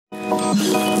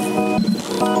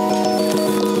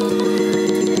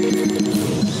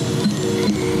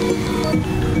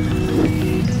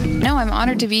No, I'm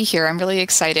honored to be here. I'm really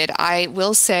excited. I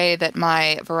will say that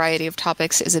my variety of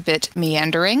topics is a bit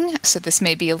meandering, so this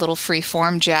may be a little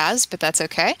free-form jazz, but that's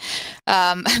okay.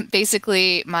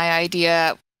 Basically, my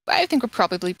idea, I think we're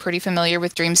probably pretty familiar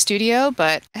with Dream Studio,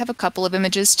 but I have a couple of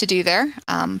images to do there,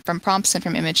 from prompts and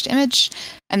from image to image,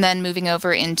 and then moving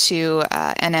over into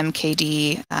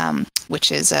NMKD,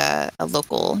 which is a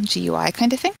local GUI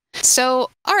kind of thing. So,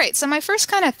 all right, so my first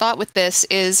kind of thought with this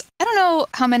is, I don't know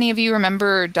how many of you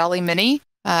remember Dolly Mini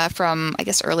from, I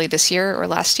guess, early this year or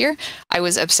last year. I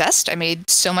was obsessed. I made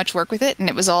so much work with it, and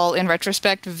it was all, in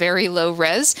retrospect, very low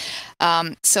res.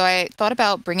 So I thought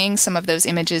about bringing some of those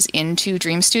images into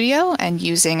Dream Studio and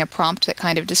using a prompt that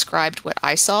kind of described what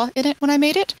I saw in it when I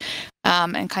made it,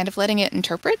 and kind of letting it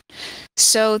interpret.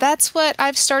 So that's what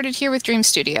I've started here with Dream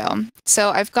Studio.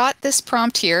 So I've got this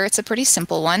prompt here. It's a pretty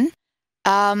simple one.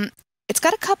 It's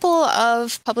got a couple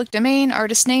of public domain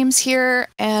artist names here,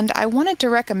 and I wanted to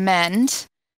recommend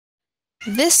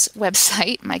this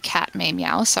website. My cat may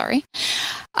meow, sorry.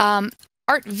 Artv.com.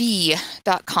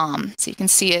 So you can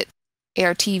see it,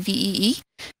 ARTVEE.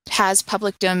 It has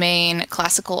public domain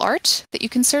classical art that you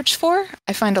can search for.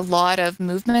 I find a lot of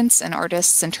movements and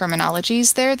artists and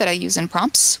terminologies there that I use in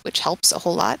prompts, which helps a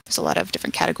whole lot. There's a lot of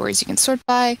different categories you can sort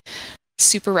by.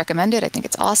 Super recommended. I think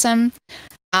it's awesome.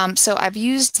 So I've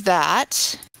used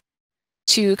that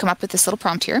to come up with this little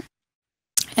prompt here.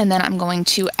 And then I'm going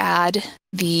to add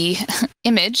the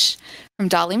image from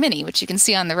Dolly Mini, which you can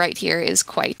see on the right here is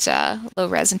quite low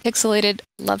res and pixelated.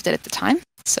 Loved it at the time.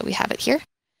 So we have it here.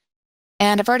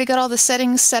 And I've already got all the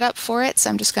settings set up for it. So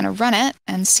I'm just going to run it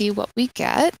and see what we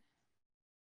get.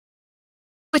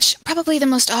 Which probably the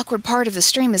most awkward part of the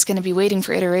stream is going to be waiting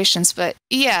for iterations. But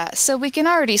yeah, so we can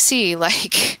already see,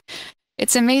 like,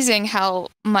 it's amazing how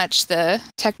much the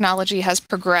technology has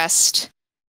progressed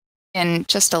in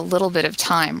just a little bit of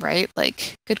time, right?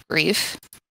 Like, good grief.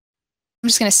 I'm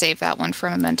just going to save that one for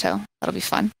a memento. That'll be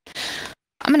fun.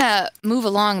 I'm going to move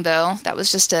along, though. That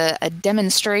was just a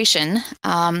demonstration.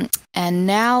 And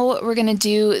now we're going to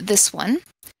do this one,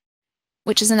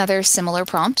 which is another similar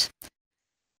prompt.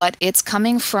 But it's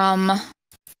coming from a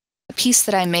piece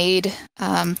that I made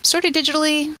sort of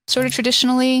digitally, sort of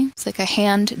traditionally. It's like a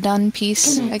hand-done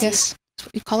piece, I guess that's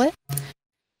what you call it.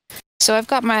 So I've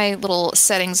got my little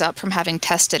settings up from having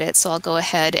tested it, so I'll go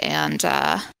ahead and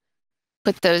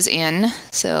put those in.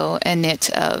 So a nit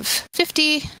of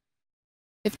 50,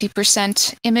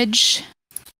 50% image.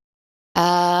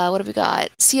 What have we got?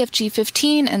 CFG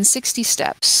 15 and 60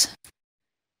 steps.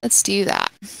 Let's do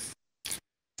that.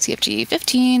 CFG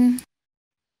 15,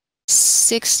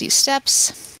 60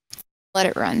 steps, let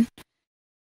it run.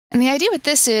 And the idea with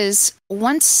this is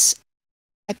once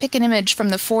I pick an image from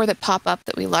the 4 that pop up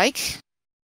that we like,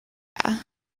 yeah,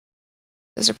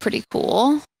 those are pretty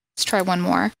cool. Let's try one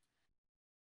more.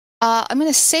 I'm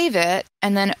going to save it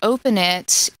and then open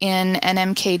it in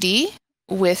NMKD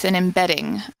with an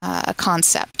embedding, a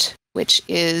concept, which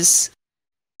is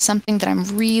something that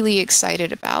I'm really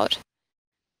excited about.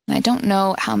 And I don't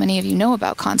know how many of you know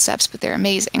about concepts, but they're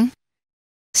amazing.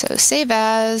 So save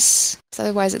as, because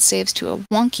otherwise it saves to a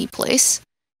wonky place.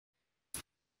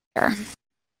 There.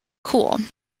 Cool.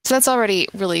 So that's already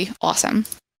really awesome.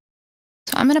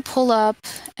 So I'm going to pull up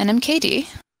NMKD.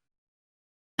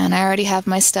 And I already have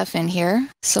my stuff in here.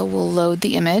 So we'll load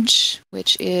the image,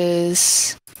 which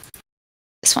is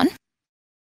this one.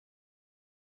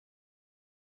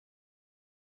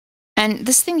 And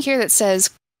this thing here that says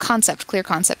concept, clear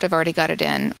concept, I've already got it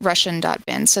in,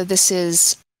 Russian.bin. So this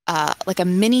is like a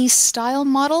mini style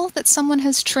model that someone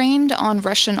has trained on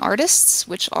Russian artists,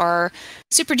 which are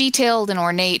super detailed and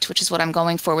ornate, which is what I'm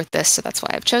going for with this. So that's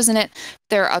why I've chosen it.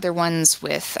 There are other ones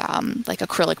with like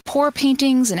acrylic pour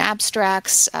paintings and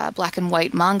abstracts, black and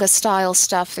white manga style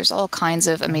stuff. There's all kinds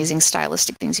of amazing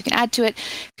stylistic things you can add to it.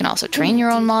 You can also train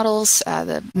your own models,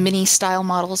 the mini style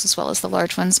models as well as the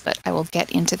large ones, but I will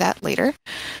get into that later.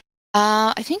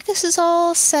 I think this is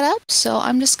all set up, so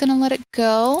I'm just going to let it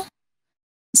go.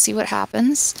 See what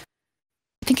happens.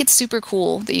 I think it's super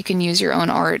cool that you can use your own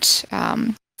art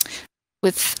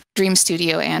with Dream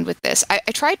Studio and with this. I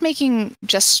tried making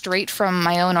just straight from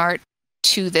my own art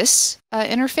to this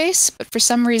interface, but for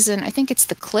some reason, I think it's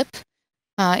the clip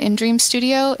in Dream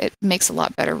Studio. It makes a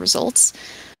lot better results.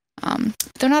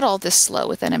 They're not all this slow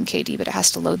with NMKD, but it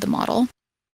has to load the model.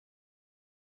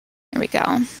 There we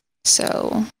go.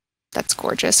 So that's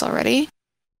gorgeous already.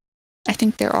 I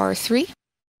think there are 3.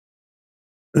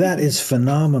 That is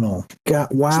phenomenal.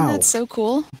 God, Isn't wow. that so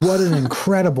cool? What an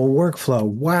incredible workflow.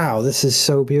 Wow, this is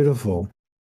so beautiful.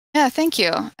 Yeah, thank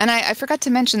you. And I forgot to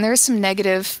mention there is some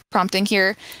negative prompting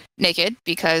here, naked,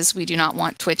 because we do not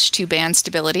want Twitch to ban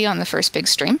stability on the first big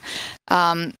stream.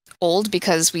 Old,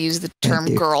 because we use the Thank term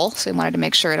you. girl, so we wanted to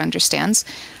make sure it understands.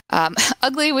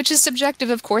 Ugly, which is subjective,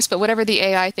 of course, but whatever the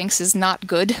AI thinks is not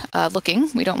good looking,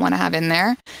 we don't want to have in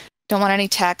there. Don't want any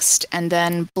text. And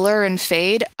then blur and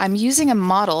fade. I'm using a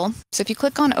model. So if you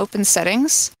click on open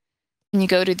settings and you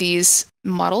go to these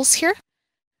models here,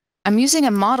 I'm using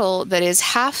a model that is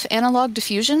half analog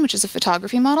diffusion, which is a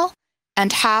photography model,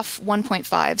 and half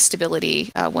 1.5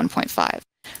 stability 1.5.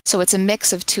 So it's a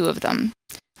mix of two of them.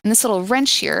 And this little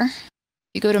wrench here,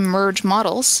 you go to merge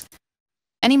models.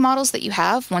 Any models that you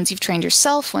have, ones you've trained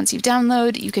yourself, ones you've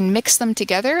downloaded, you can mix them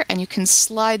together and you can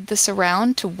slide this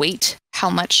around to weight how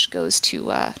much goes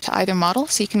to either model.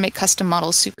 So you can make custom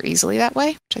models super easily that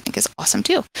way, which I think is awesome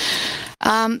too.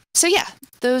 So yeah,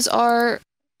 those are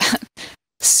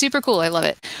super cool. I love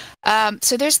it.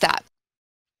 So there's that.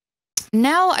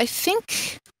 Now I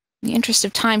think, in the interest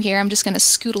of time here, I'm just going to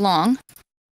scoot along.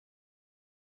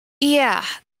 Yeah.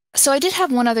 So I did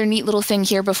have one other neat little thing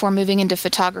here before moving into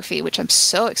photography, which I'm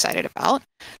so excited about,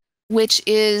 which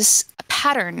is a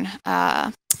pattern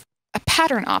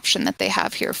option that they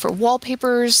have here for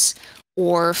wallpapers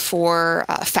or for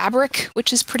fabric,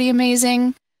 which is pretty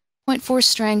amazing. 0.4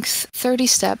 strength, 30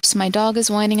 steps. My dog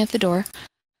is whining at the door.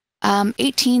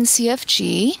 18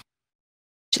 CFG,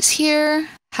 which is here.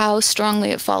 How strongly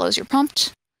it follows your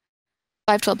prompt.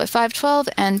 512 by 512,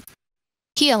 and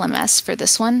PLMS for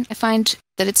this one. I find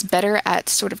that it's better at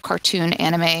sort of cartoon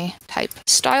anime type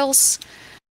styles.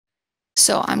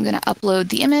 So I'm going to upload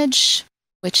the image,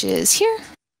 which is here.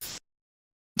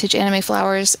 Vintage anime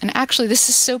flowers. And actually, this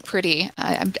is so pretty.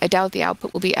 I doubt the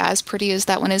output will be as pretty as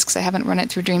that one is because I haven't run it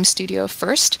through Dream Studio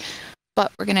first.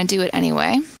 But we're going to do it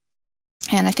anyway.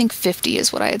 And I think 50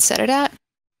 is what I had set it at.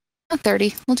 Not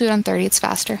 30. We'll do it on 30. It's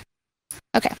faster.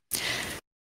 Okay.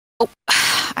 Oh,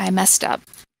 I messed up.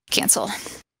 Cancel.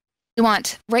 You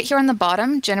want, right here on the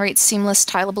bottom, generate seamless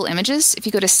tileable images. If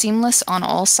you go to seamless on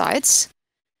all sides,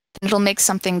 then it'll make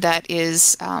something that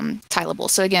is tileable.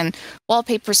 So again,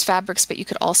 wallpapers, fabrics, but you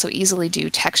could also easily do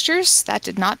textures. That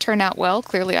did not turn out well.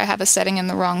 Clearly I have a setting in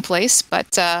the wrong place,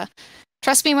 but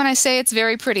trust me when I say it's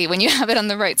very pretty when you have it on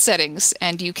the right settings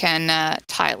and you can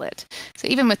tile it. So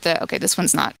even with the, okay, this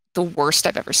one's not the worst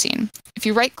I've ever seen. If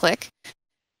you right click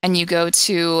and you go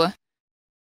to,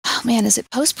 oh man, is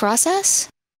it post-process?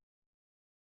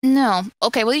 No.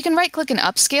 Okay, well, you can right-click and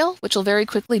upscale, which will very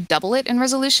quickly double it in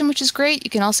resolution, which is great.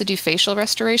 You can also do facial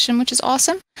restoration, which is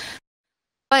awesome.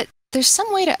 But there's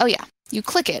some way to, oh yeah, you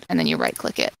click it and then you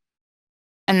right-click it.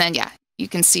 And then, yeah, you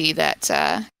can see that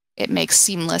it makes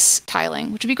seamless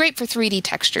tiling, which would be great for 3D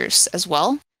textures as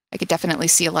well. I could definitely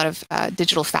see a lot of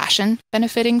digital fashion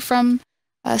benefiting from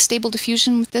Stable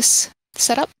Diffusion with this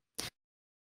setup.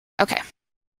 Okay.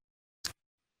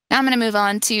 Now I'm going to move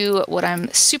on to what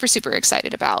I'm super, super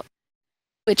excited about,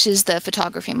 which is the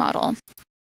photography model.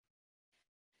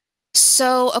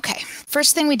 So, okay,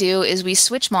 first thing we do is we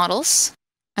switch models.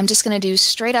 I'm just going to do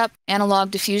straight up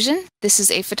analog diffusion. This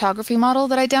is a photography model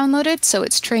that I downloaded, so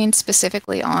it's trained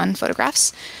specifically on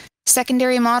photographs.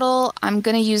 Secondary model, I'm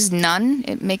going to use none.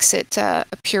 It makes it a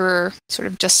purer, sort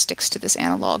of just sticks to this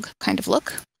analog kind of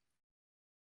look.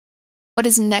 What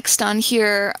is next on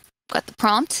here? Got the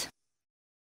prompt.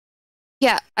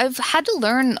 Yeah, I've had to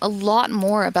learn a lot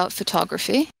more about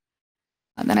photography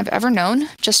than I've ever known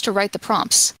just to write the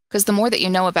prompts, because the more that you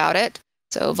know about it,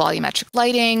 so volumetric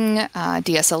lighting,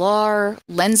 DSLR,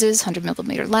 lenses,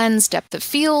 100mm lens, depth of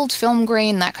field, film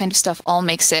grain, that kind of stuff all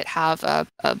makes it have a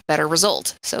better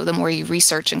result. So the more you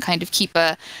research and kind of keep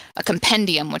a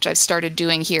compendium, which I've started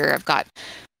doing here, I've got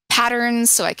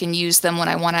patterns so I can use them when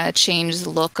I want to change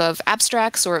the look of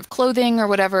abstracts or of clothing or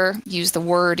whatever, use the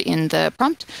word in the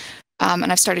prompt.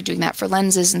 And I've started doing that for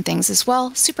lenses and things as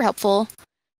well. Super helpful.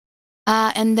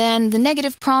 And then the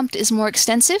negative prompt is more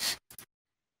extensive,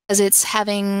 as it's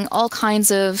having all kinds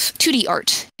of 2D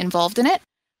art involved in it,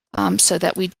 so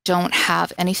that we don't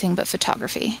have anything but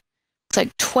photography. It's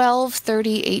like 12,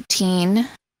 30, 18.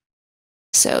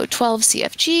 So 12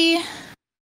 CFG,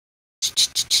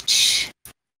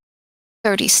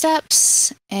 30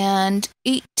 steps, and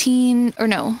 18, or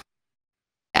no,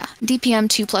 yeah, DPM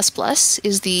 2++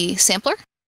 is the sampler.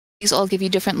 These all give you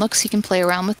different looks. You can play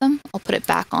around with them. I'll put it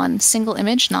back on single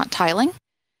image, not tiling.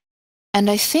 And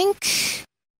I think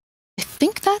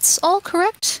that's all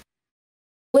correct.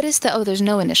 What is the, oh, there's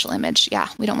no initial image. Yeah,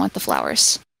 we don't want the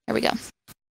flowers. There we go.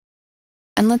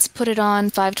 And let's put it on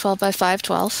 512 by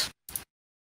 512.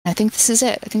 I think this is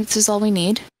it. I think this is all we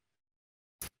need.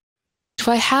 Do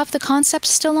I have the concept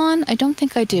still on? I don't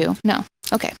think I do. No.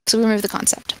 Okay, so we remove the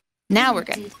concept. Now we're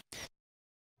good.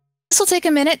 This will take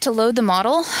a minute to load the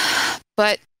model,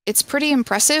 but it's pretty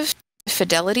impressive, the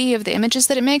fidelity of the images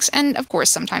that it makes. And of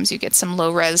course, sometimes you get some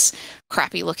low-res,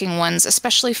 crappy-looking ones,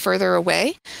 especially further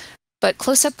away. But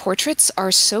close-up portraits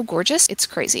are so gorgeous, it's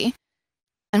crazy.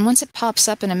 And once it pops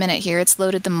up in a minute here, it's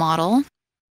loaded the model.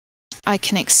 I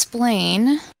can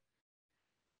explain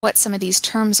what some of these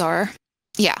terms are.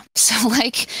 Yeah, so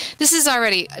like, this is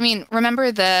already, I mean,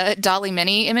 remember the Dolly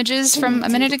Mini images from a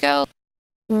minute ago?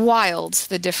 Wild,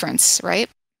 the difference, right?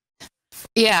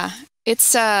 Yeah,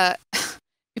 it's,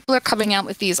 people are coming out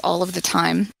with these all of the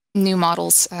time, new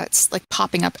models. It's like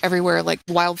popping up everywhere like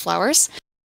wildflowers.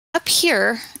 Up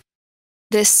here,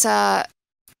 this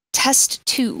test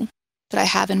 2 that I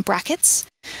have in brackets,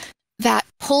 that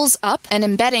pulls up an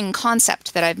embedding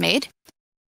concept that I've made.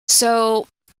 So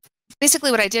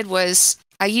basically what I did was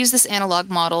I used this analog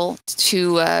model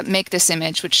to make this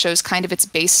image, which shows kind of its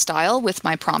base style with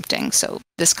my prompting. So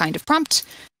this kind of prompt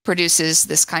produces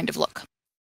this kind of look.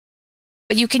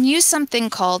 But you can use something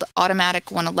called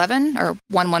automatic 111 or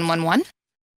 1111,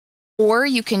 or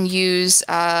you can use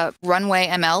Runway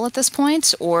ML at this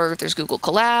point, or there's Google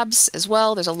Collabs as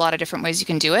well. There's a lot of different ways you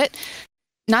can do it.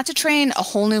 Not to train a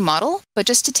whole new model, but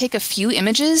just to take a few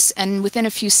images and within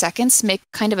a few seconds make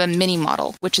kind of a mini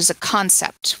model, which is a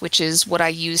concept, which is what I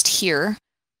used here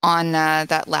on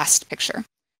that last picture.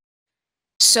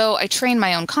 So I trained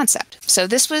my own concept. So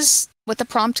this was what the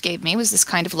prompt gave me, was this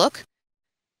kind of look.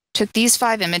 Took these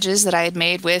 5 images that I had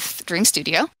made with Dream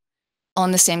Studio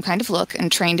on the same kind of look and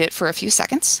trained it for a few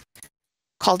seconds.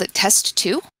 Called it test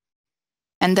 2.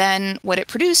 And then what it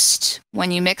produced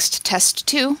when you mixed test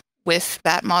 2 with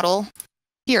that model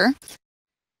here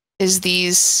is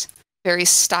these very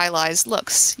stylized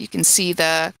looks. You can see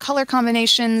the color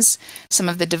combinations, some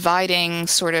of the dividing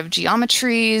sort of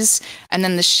geometries, and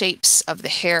then the shapes of the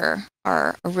hair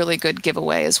are a really good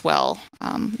giveaway as well.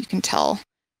 You can tell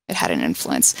it had an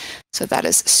influence. So that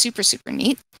is super, super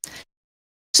neat.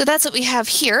 So that's what we have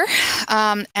here.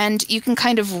 And you can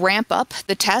kind of ramp up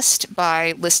the test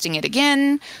by listing it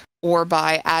again, or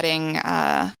by adding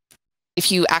if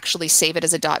you actually save it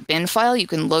as a .bin file, you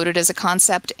can load it as a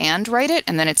concept and write it,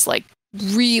 and then it's like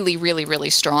really, really, really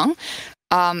strong.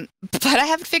 But I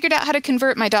haven't figured out how to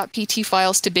convert my .pt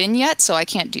files to bin yet, so I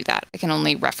can't do that. I can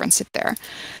only reference it there.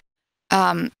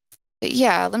 But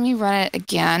yeah, let me run it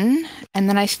again. And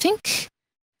then I think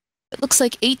it looks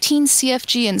like 18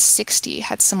 CFG and 60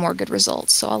 had some more good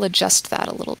results, so I'll adjust that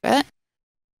a little bit.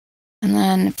 And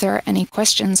then if there are any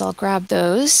questions, I'll grab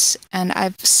those. And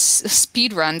I've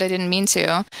speed-runned, I didn't mean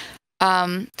to,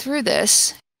 through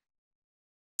this.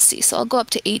 Let's see, so I'll go up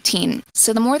to 18.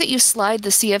 So the more that you slide the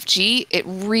CFG, it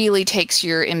really takes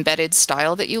your embedded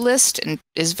style that you list and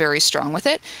is very strong with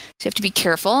it. So you have to be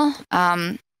careful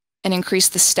and increase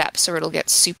the steps or it'll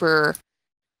get super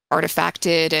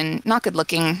artifacted and not good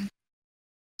looking.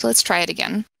 So let's try it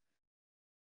again.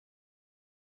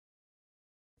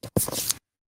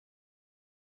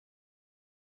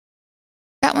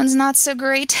 That one's not so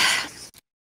great.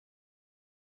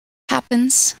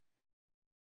 Happens.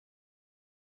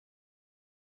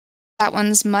 That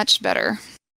one's much better.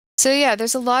 So yeah,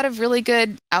 there's a lot of really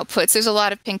good outputs. There's a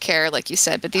lot of pink hair, like you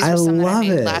said, but these were some that I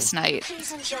made last night.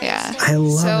 Yeah. I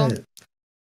love it.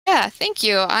 Yeah, thank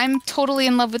you. I'm totally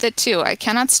in love with it too. I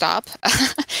cannot stop.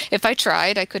 If I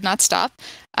tried, I could not stop.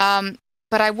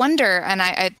 But I wonder, and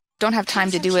I don't have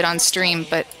time to do it on stream,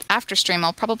 but after stream,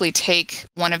 I'll probably take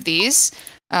one of these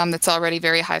that's already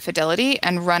very high fidelity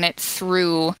and run it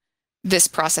through this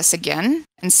process again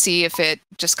and see if it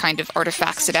just kind of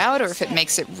artifacts it out or if it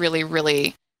makes it really,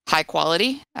 really high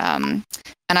quality. And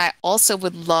I also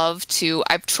would love to,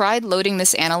 I've tried loading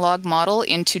this analog model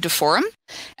into Deforum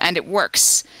and it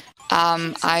works.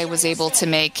 I was able to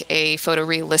make a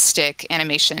photorealistic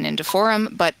animation in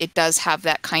Deforum, but it does have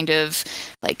that kind of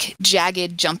like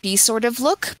jagged, jumpy sort of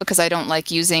look because I don't like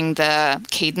using the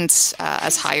cadence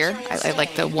as higher. I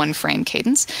like the one frame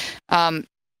cadence. But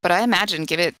I imagine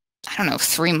give it, I don't know,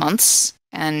 3 months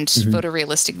and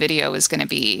photorealistic video is going to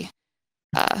be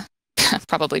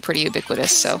probably pretty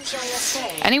ubiquitous. So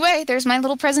anyway, there's my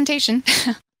little presentation.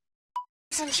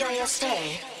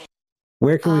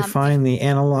 Where can we find the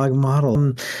analog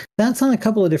model? That's on a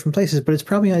couple of different places, but it's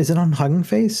probably, is it on Hugging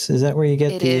Face? Is that where you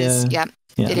get it is, yeah.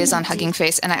 It is on Hugging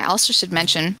Face. And I also should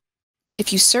mention,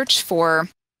 if you search for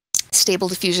Stable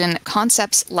Diffusion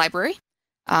Concepts Library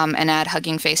and add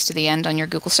Hugging Face to the end on your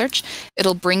Google search,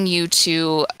 it'll bring you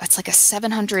to, it's like a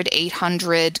 700,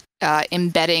 800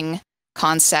 embedding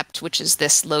concept, which is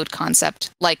this load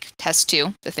concept, like test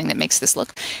 2, the thing that makes this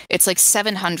look. It's like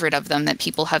 700 of them that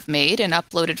people have made and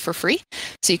uploaded for free.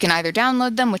 So you can either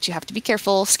download them, which you have to be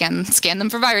careful, scan them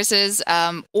for viruses,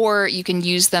 or you can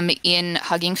use them in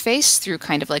Hugging Face through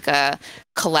kind of like a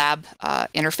collab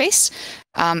interface,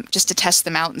 just to test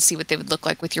them out and see what they would look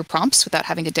like with your prompts without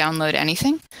having to download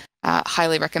anything.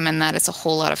 Highly recommend that. It's a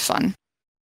whole lot of fun.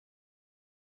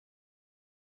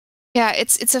 Yeah,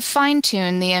 it's a fine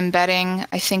tune. The embedding,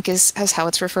 I think, is how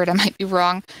it's referred. I might be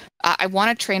wrong. I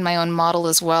want to train my own model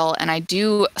as well, and I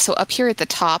do. So up here at the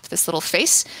top, this little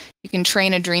face, you can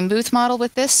train a Dream Booth model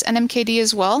with this NMKD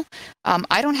as well.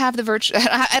 I don't have the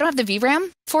I don't have the VRAM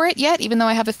for it yet, even though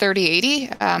I have a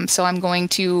 3080. So I'm going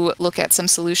to look at some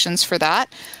solutions for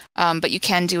that. But you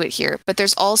can do it here. But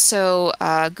there's also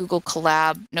Google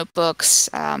Colab notebooks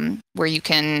where you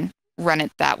can run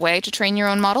it that way to train your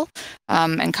own model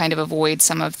and kind of avoid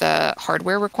some of the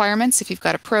hardware requirements if you've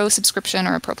got a Pro subscription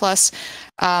or a Pro Plus.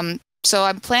 So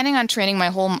I'm planning on training my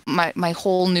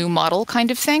whole new model kind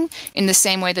of thing in the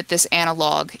same way that this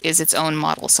analog is its own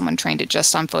model. Someone trained it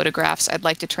just on photographs. I'd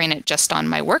like to train it just on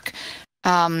my work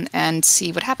and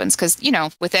see what happens. Because,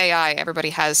 with AI, everybody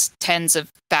has tens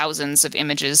of thousands of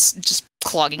images just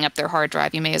clogging up their hard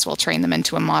drive. You may as well train them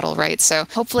into a model, right? So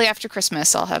hopefully after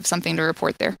Christmas, I'll have something to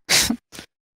report there.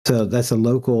 So that's a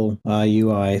local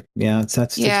UI. Yeah,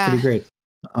 that's pretty great.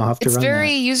 I'll have to run that. It's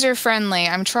very user-friendly.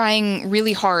 I'm trying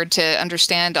really hard to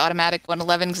understand Automatic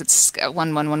 111 because it's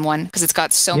 1111 because it's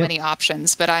got so many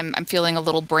options, but I'm feeling a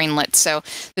little brainlet. So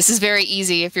this is very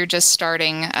easy if you're just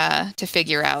starting to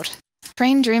figure out.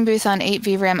 Train Dream Booth on 8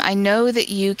 VRAM. I know that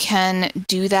you can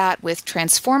do that with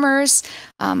transformers.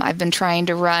 I've been trying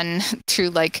to run through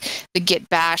like the Git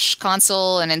Bash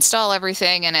console and install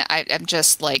everything, and I'm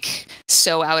just like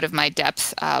so out of my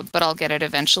depth, but I'll get it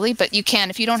eventually. But you can,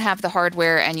 if you don't have the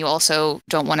hardware and you also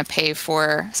don't want to pay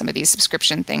for some of these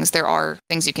subscription things, there are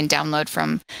things you can download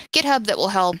from GitHub that will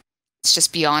help. It's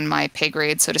just beyond my pay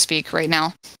grade, so to speak, right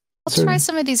now. I'll try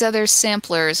some of these other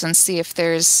samplers and see if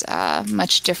there's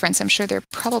much difference. I'm sure there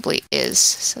probably is,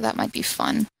 so that might be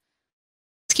fun.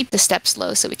 Let's keep the steps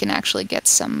low so we can actually get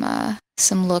some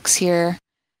looks here.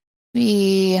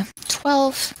 Maybe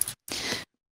 12.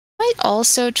 Might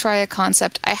also try a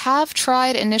concept. I have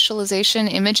tried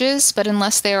initialization images, but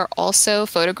unless they are also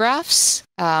photographs,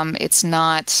 it's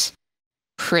not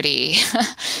pretty.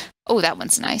 Oh, that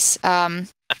one's nice.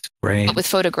 Right. But with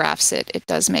photographs, it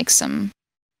does make some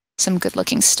good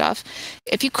looking stuff.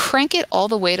 If you crank it all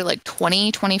the way to like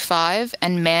 20, 25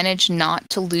 and manage not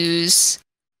to lose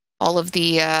all of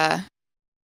the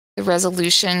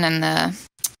resolution and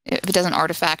if it doesn't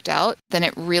artifact out, then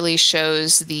it really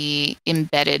shows the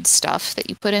embedded stuff that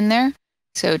you put in there.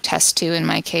 So test 2 in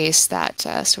my case, that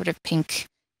sort of pink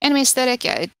anime aesthetic,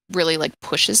 yeah, it really like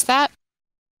pushes that,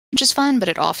 which is fun, but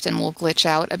it often will glitch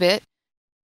out a bit.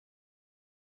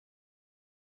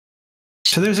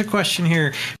 So there's a question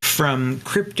here from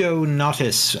Crypto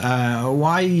Nautis.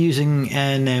 Why using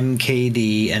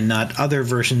NMKD and not other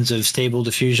versions of Stable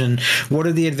Diffusion? What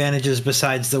are the advantages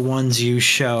besides the ones you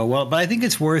show? Well, but I think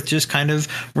it's worth just kind of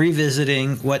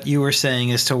revisiting what you were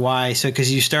saying as to why. So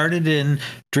because you started in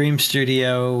Dream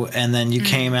Studio and then you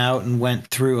came out and went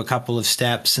through a couple of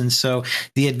steps. And so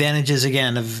the advantages,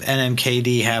 again, of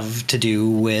NMKD have to do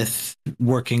with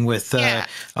working with... Go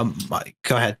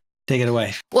ahead. Take it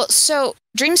away. Well, so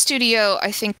Dream Studio,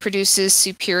 I think, produces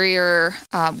superior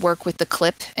work with the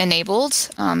clip enabled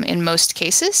in most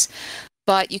cases,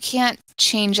 but you can't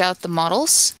change out the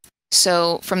models.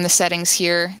 So from the settings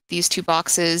here, these two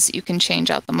boxes, you can change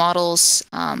out the models.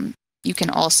 You can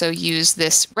also use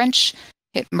this wrench,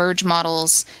 hit merge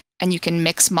models, and you can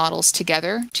mix models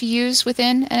together to use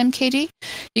within NMKD.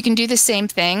 You can do the same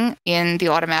thing in the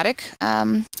automatic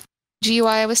GUI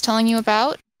I was telling you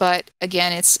about. But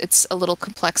again, it's a little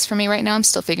complex for me right now. I'm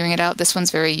still figuring it out. This one's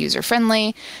very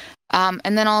user-friendly.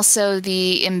 And then also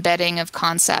the embedding of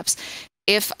concepts.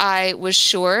 If I was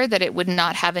sure that it would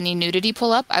not have any nudity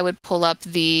pull up, I would pull up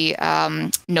the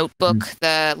notebook,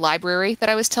 the library that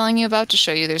I was telling you about to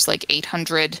show you there's like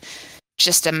 800,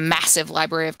 just a massive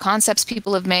library of concepts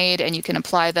people have made, and you can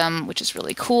apply them, which is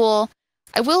really cool.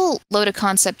 I will load a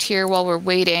concept here while we're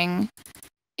waiting,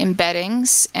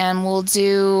 embeddings, and let's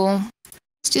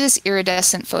do this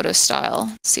iridescent photo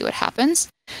style, see what happens.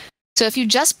 So if you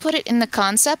just put it in the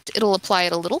concept, it'll apply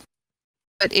it a little.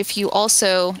 But if you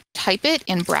also type it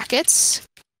in brackets,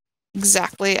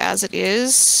 exactly as it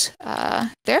is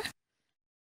there,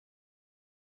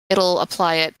 it'll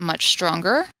apply it much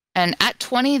stronger. And at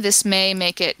 20, this may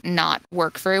make it not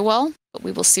work very well, but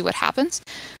we will see what happens.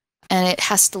 and it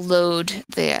has to load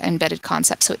the embedded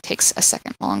concept, so it takes a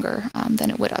second longer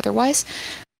than it would otherwise.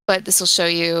 But this will show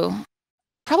you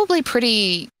probably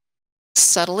pretty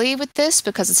subtly with this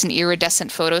because it's an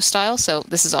iridescent photo style, so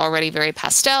this is already very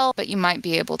pastel, but you might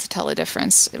be able to tell a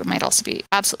difference. It might also be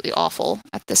absolutely awful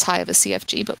at this high of a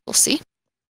CFG, but we'll see.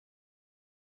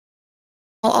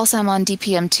 Also, I'm on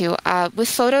DPM2. With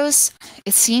photos,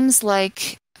 it seems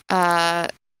like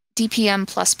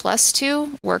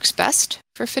DPM++2 works best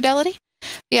for fidelity.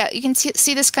 Yeah, you can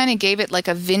see this kind of gave it like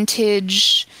a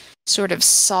vintage, sort of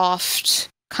soft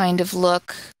kind of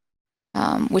look,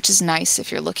 which is nice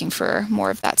if you're looking for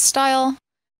more of that style.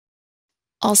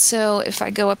 Also, if I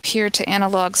go up here to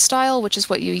analog style, which is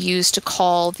what you use to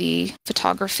call the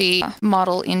photography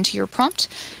model into your prompt,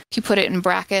 if you put it in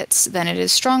brackets, then it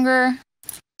is stronger.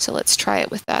 So let's try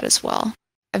it with that as well.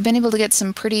 I've been able to get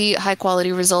some pretty high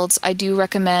quality results. I do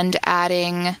recommend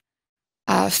adding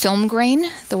film grain,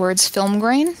 the words film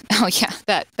grain. Oh yeah,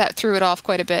 that threw it off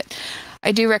quite a bit.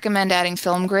 I do recommend adding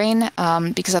film grain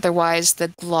because otherwise the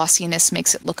glossiness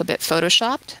makes it look a bit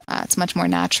photoshopped. It's much more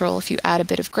natural if you add a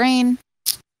bit of grain.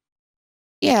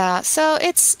 Yeah, so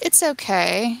it's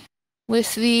okay.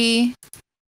 With the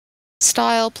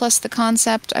style plus the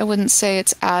concept, I wouldn't say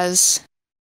it's as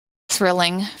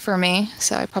thrilling for me,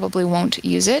 so I probably won't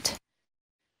use it.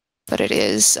 But it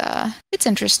is, it's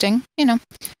interesting, you know.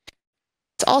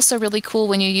 It's also really cool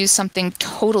when you use something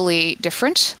totally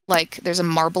different, like there's a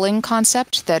marbling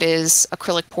concept that is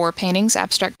acrylic pour paintings,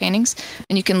 abstract paintings,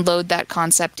 and you can load that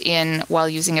concept in while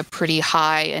using a pretty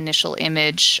high initial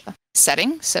image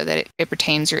setting so that it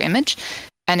retains your image,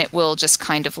 and it will just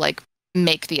kind of like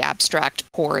make the abstract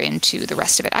pour into the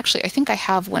rest of it. Actually, I think I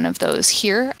have one of those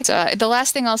here. So, the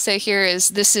last thing I'll say here is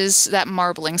this is that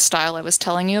marbling style I was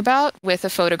telling you about with a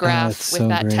photograph with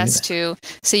that test too.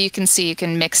 So you can see you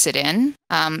can mix it in.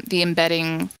 The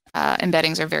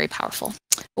embeddings are very powerful.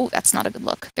 Oh, that's not a good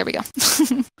look. There we go.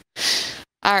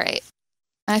 All right.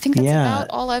 I think that's about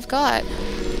all I've got.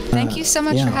 Thank you so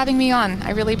much for having me on.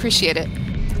 I really appreciate it.